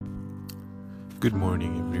Good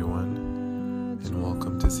morning, everyone, and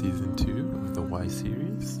welcome to season 2 of the Y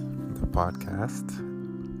series, the podcast,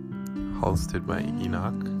 hosted by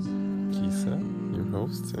Enoch Kisa, your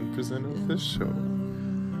host and presenter of this show.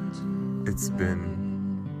 It's been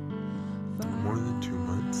more than 2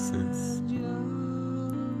 months since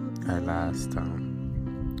I last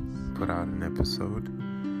put out an episode,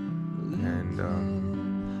 and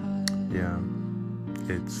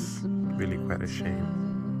it's really quite a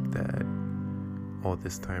shame that all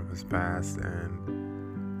this time has passed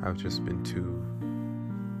and I've just been too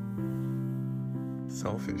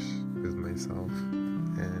selfish with myself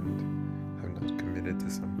and have not committed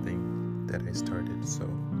to something that I started. So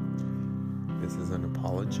this is an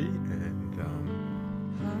apology, and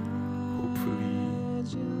hopefully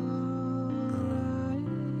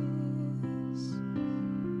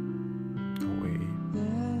a way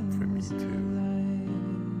for me to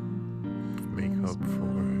make up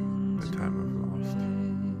for the time I've lost.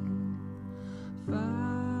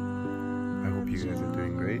 I hope you guys are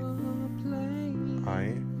doing great. I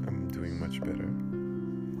am doing much better.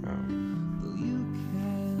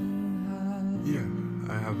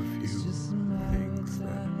 I have a few things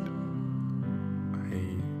that I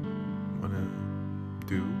want to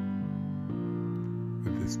do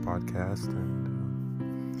with this podcast, and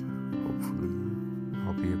hopefully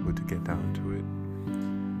I'll be able to get down to it.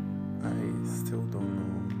 I still don't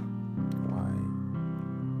know why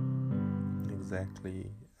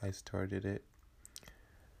exactly I started it.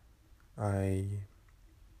 I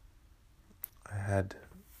had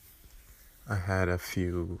a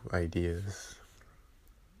few ideas,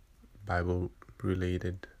 Bible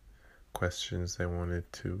related questions I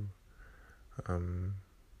wanted to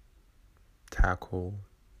tackle,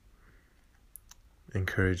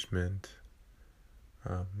 encouragement,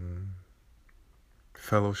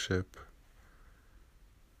 fellowship,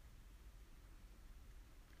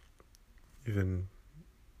 even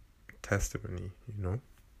testimony,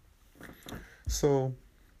 So,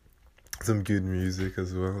 some good music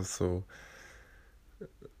as well. So,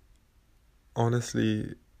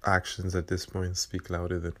 honestly, actions at this point speak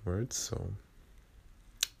louder than words. So,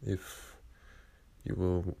 if you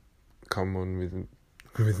will come on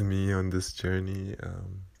with me on this journey,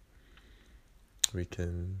 we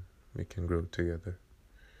can grow together.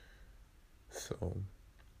 So,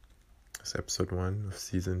 it's episode 1 of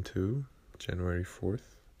season 2, January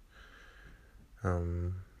 4th.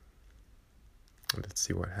 Let's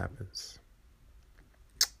see what happens.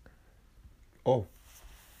 Oh,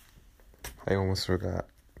 I almost forgot.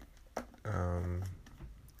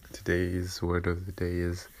 Today's word of the day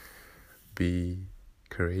is be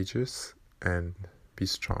courageous and be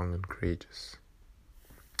strong and courageous.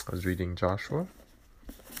 I was reading Joshua,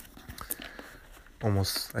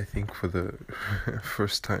 almost, I think, for the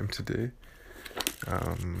first time today.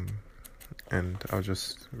 And I'll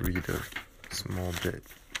just read a small bit.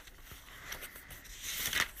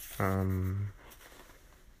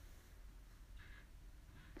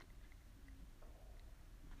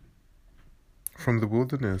 From the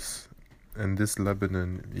wilderness and this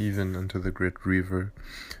Lebanon, even unto the great river,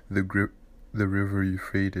 the river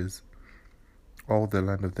Euphrates, all the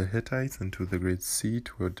land of the Hittites, and to the great sea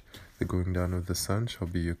toward the going down of the sun shall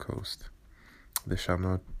be your coast. There shall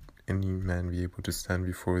not any man be able to stand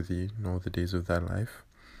before thee in all the days of thy life.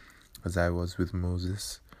 As I was with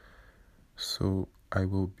Moses, so I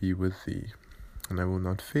will be with thee, and I will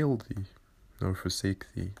not fail thee, nor forsake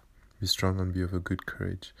thee. Be strong and be of a good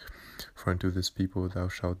courage, for unto this people thou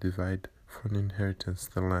shalt divide for an inheritance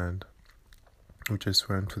the land, which I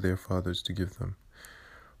sware unto their fathers to give them.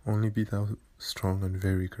 Only be thou strong and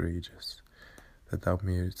very courageous, that thou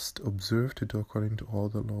mayest observe to do according to all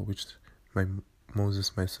the law which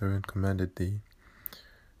Moses my servant commanded thee.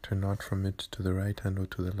 Turn not from it to the right hand or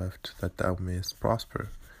to the left, that thou mayest prosper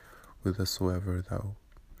whithersoever thou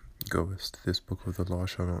goest. This book of the law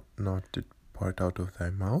shall not depart out of thy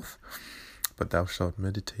mouth, but thou shalt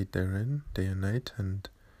meditate therein day and night, and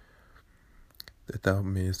that thou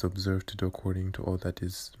mayest observe to do according to all that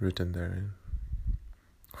is written therein.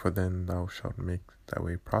 For then thou shalt make thy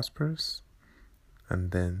way prosperous, and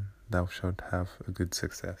then thou shalt have a good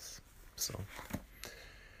success. So,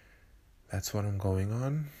 that's what I'm going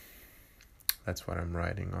on. That's what I'm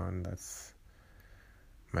writing on. That's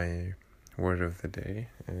my word of the day.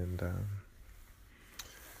 And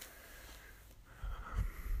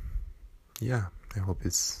I hope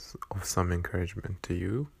it's of some encouragement to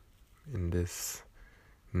you in this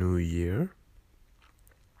new year.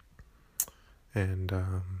 And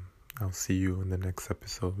I'll see you in the next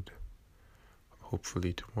episode,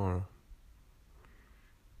 hopefully tomorrow.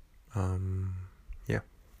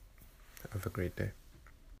 Have a great day.